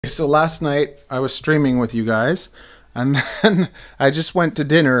So last night I was streaming with you guys, and then I just went to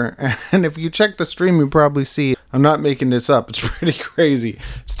dinner, and if you check the stream you probably see I'm not making this up. It's pretty crazy.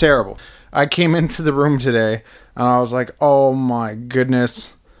 It's terrible. I came into the room today and I was like, oh my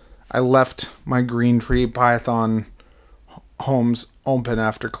goodness, I left my green tree python homes open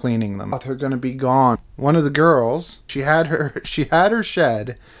after cleaning them. They're gonna be gone. One of the girls, she had her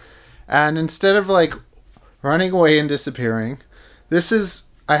shed, and instead of like running away and disappearing,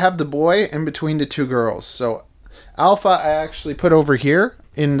 I have the boy in between the two girls. So Alpha I actually put over here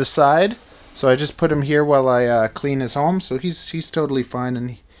in the side. So I just put him here while I clean his home. So he's totally fine,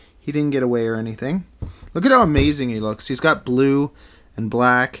 and he didn't get away or anything. Look at how amazing he looks. He's got blue and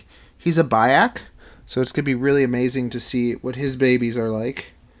black. He's a Biac. So it's going to be really amazing to see what his babies are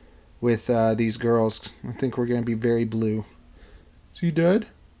like with these girls. I think we're going to be very blue. Is he dead?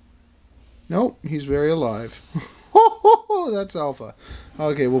 Nope, he's very alive. That's Alpha.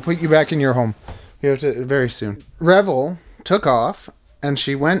 Okay, we'll put you back in your home. We have to very soon. Revel took off, and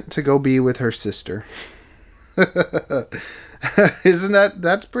she went to go be with her sister. Isn't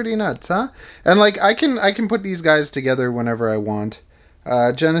that's pretty nuts, huh? And like I can put these guys together whenever I want.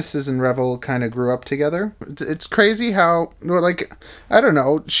 Genesis and Revel kind of grew up together. It's crazy how, like, I don't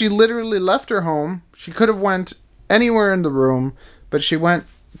know, she literally left her home. She could have went anywhere in the room, but she went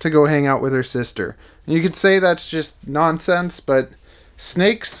to go hang out with her sister. And you could say that's just nonsense, but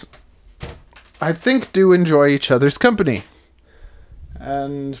snakes, I think, do enjoy each other's company.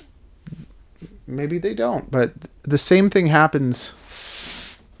 And maybe they don't, but the same thing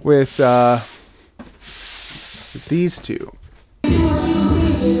happens with these two.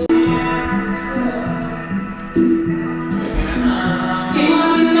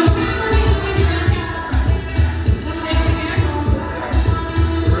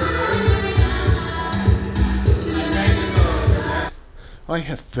 I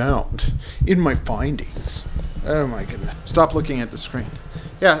have found in my findings. Oh my goodness. Stop looking at the screen.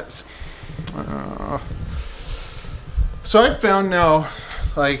 Yeah. So I've found now,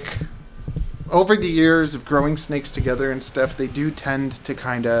 like, over the years of growing snakes together and stuff, they do tend to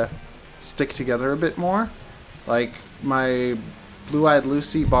kind of stick together a bit more. Like my blue-eyed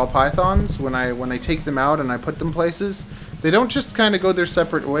Lucy ball pythons, when I take them out and I put them places, they don't just kind of go their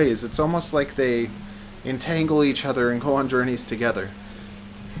separate ways. It's almost like they entangle each other and go on journeys together.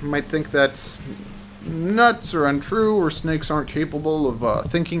 You might think that's nuts or untrue, or snakes aren't capable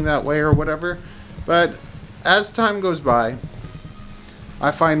of thinking that way or whatever, but as time goes by, I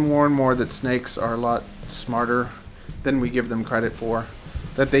find more and more that snakes are a lot smarter than we give them credit for,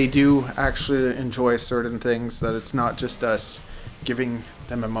 that they do actually enjoy certain things, that it's not just us giving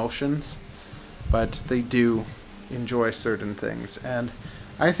them emotions, but they do enjoy certain things. And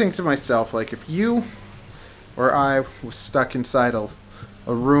I think to myself, like, if you or I was stuck inside a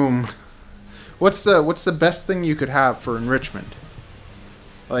room, what's the best thing you could have for enrichment?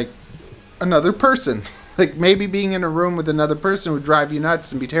 Like, another person. Like, maybe being in a room with another person would drive you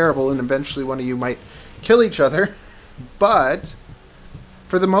nuts and be terrible, and eventually one of you might kill each other. But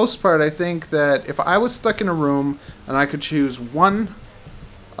for the most part, I think that if I was stuck in a room and I could choose one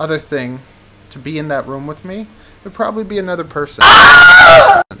other thing to be in that room with me, it would probably be another person.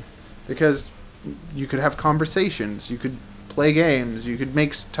 Because you could have conversations, you could play games, you could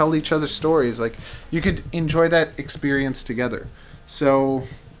tell each other stories, like, you could enjoy that experience together. So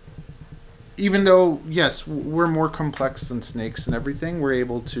even though, yes, we're more complex than snakes and everything, we're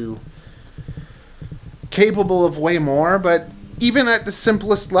capable of way more, but even at the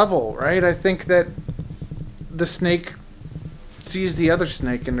simplest level, right? I think that the snake sees the other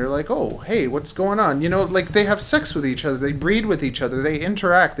snake and they're like, oh, hey, what's going on? You know, like, they have sex with each other, they breed with each other, they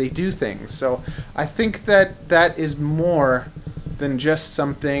interact, they do things. So I think that that is more than just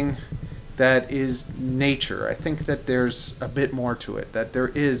something that is nature. I think that there's a bit more to it, that there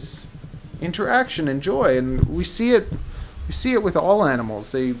is interaction and joy, and we see it with all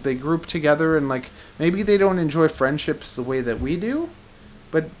animals. They group together, and like, maybe they don't enjoy friendships the way that we do,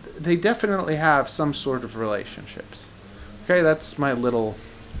 but they definitely have some sort of relationships. Okay, that's my little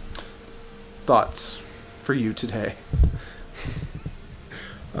thoughts for you today.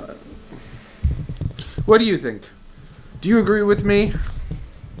 What do you think? Do you agree with me?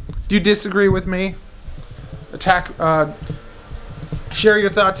 Do you disagree with me? Share your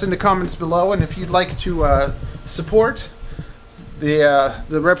thoughts in the comments below, and if you'd like to support the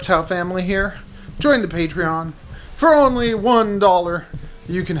reptile family here, join the Patreon. For only $1,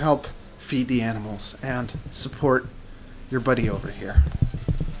 you can help feed the animals and support your buddy over here.